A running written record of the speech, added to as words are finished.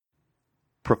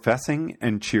Professing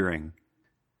and cheering.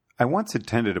 I once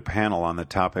attended a panel on the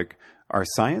topic, "Are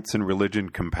science and religion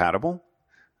compatible?"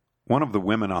 One of the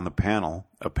women on the panel,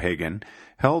 a pagan,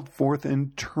 held forth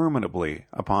interminably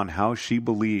upon how she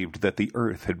believed that the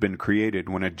earth had been created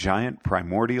when a giant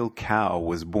primordial cow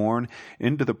was born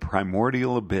into the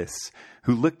primordial abyss,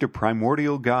 who licked a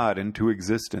primordial god into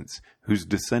existence, whose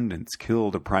descendants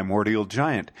killed a primordial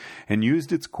giant, and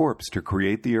used its corpse to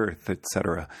create the earth,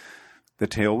 etc. The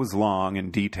tale was long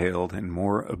and detailed and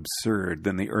more absurd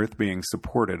than the earth being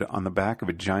supported on the back of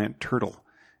a giant turtle,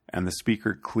 and the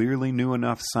speaker clearly knew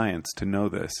enough science to know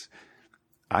this.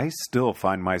 I still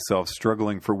find myself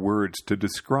struggling for words to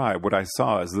describe what I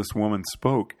saw as this woman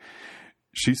spoke.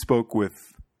 She spoke with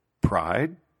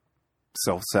pride,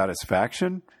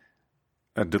 self-satisfaction,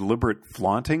 a deliberate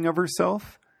flaunting of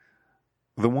herself.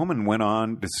 The woman went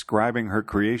on describing her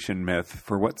creation myth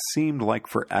for what seemed like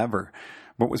forever,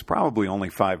 but was probably only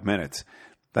 5 minutes.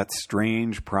 That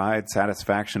strange pride,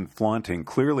 satisfaction, flaunting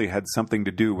clearly had something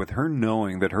to do with her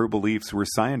knowing that her beliefs were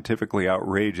scientifically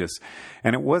outrageous,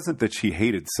 and it wasn't that she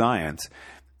hated science.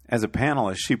 As a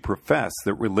panelist, she professed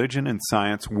that religion and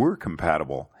science were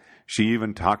compatible. She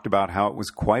even talked about how it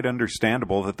was quite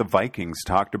understandable that the Vikings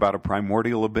talked about a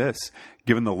primordial abyss,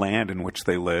 given the land in which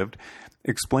they lived,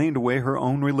 explained away her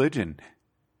own religion,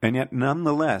 and yet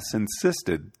nonetheless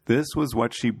insisted this was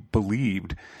what she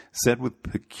believed, said with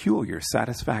peculiar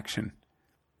satisfaction.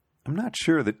 I'm not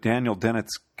sure that Daniel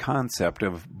Dennett's concept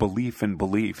of belief in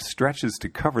belief stretches to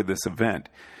cover this event.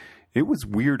 It was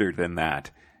weirder than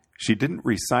that. She didn't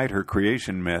recite her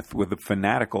creation myth with the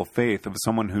fanatical faith of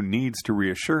someone who needs to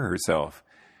reassure herself.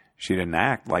 She didn't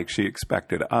act like she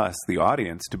expected us, the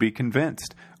audience, to be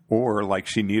convinced, or like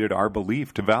she needed our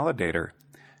belief to validate her.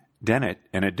 Dennett,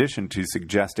 in addition to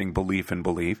suggesting belief in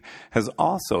belief, has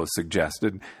also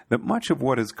suggested that much of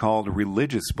what is called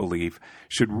religious belief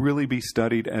should really be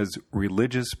studied as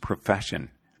religious profession.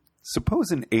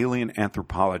 Suppose an alien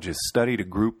anthropologist studied a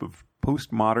group of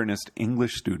postmodernist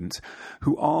English students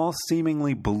who all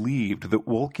seemingly believed that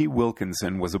Wolke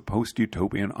Wilkinson was a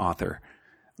post-utopian author.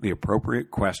 The appropriate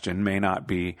question may not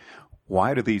be,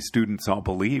 why do these students all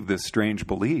believe this strange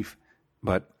belief?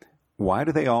 But why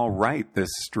do they all write this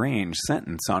strange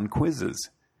sentence on quizzes?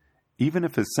 Even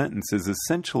if a sentence is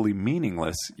essentially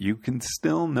meaningless, you can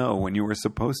still know when you are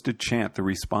supposed to chant the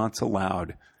response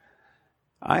aloud.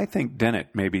 I think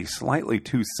Dennett may be slightly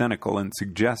too cynical in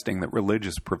suggesting that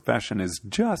religious profession is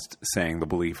just saying the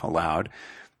belief aloud.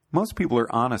 Most people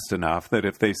are honest enough that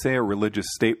if they say a religious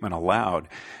statement aloud,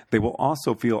 they will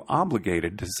also feel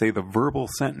obligated to say the verbal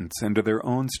sentence into their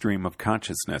own stream of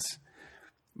consciousness.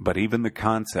 But even the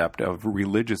concept of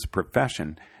religious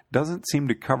profession doesn't seem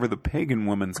to cover the pagan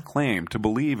woman's claim to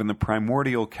believe in the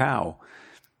primordial cow.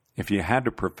 If you had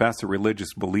to profess a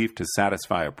religious belief to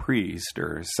satisfy a priest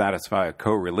or satisfy a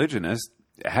co-religionist,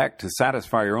 heck, to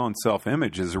satisfy your own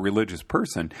self-image as a religious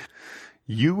person,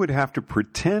 you would have to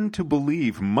pretend to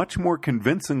believe much more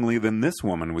convincingly than this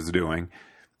woman was doing.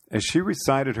 As she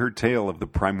recited her tale of the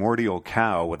primordial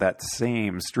cow with that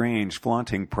same strange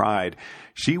flaunting pride,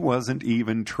 she wasn't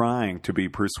even trying to be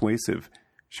persuasive.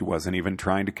 She wasn't even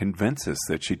trying to convince us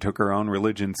that she took her own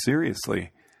religion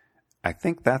seriously. I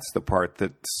think that's the part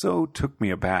that so took me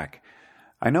aback.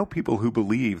 I know people who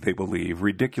believe they believe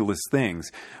ridiculous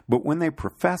things, but when they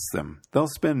profess them, they'll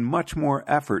spend much more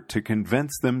effort to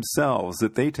convince themselves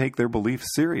that they take their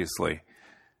beliefs seriously.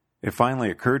 It finally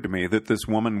occurred to me that this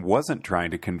woman wasn't trying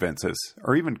to convince us,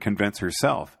 or even convince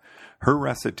herself. Her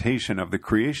recitation of the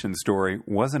creation story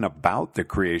wasn't about the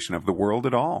creation of the world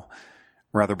at all.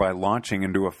 Rather, by launching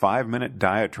into a 5-minute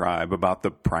diatribe about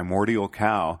the primordial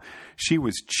cow, she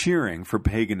was cheering for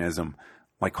paganism,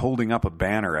 like holding up a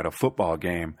banner at a football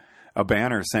game. A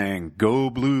banner saying,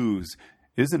 "Go Blues,"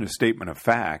 isn't a statement of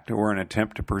fact or an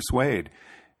attempt to persuade.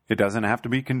 It doesn't have to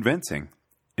be convincing.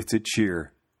 It's a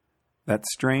cheer. That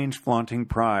strange flaunting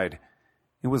pride.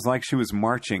 It was like she was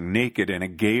marching naked in a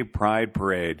gay pride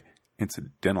parade.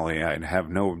 Incidentally, I'd have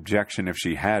no objection if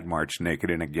she had marched naked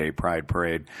in a gay pride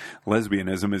parade.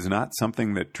 Lesbianism is not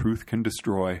something that truth can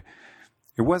destroy.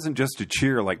 It wasn't just a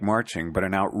cheer like marching, but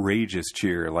an outrageous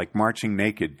cheer like marching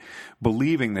naked,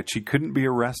 believing that she couldn't be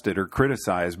arrested or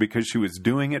criticized because she was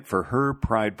doing it for her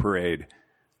pride parade.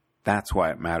 That's why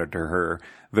it mattered to her,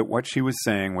 that what she was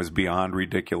saying was beyond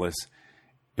ridiculous.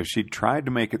 If she'd tried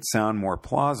to make it sound more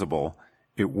plausible,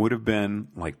 it would have been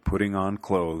like putting on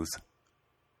clothes.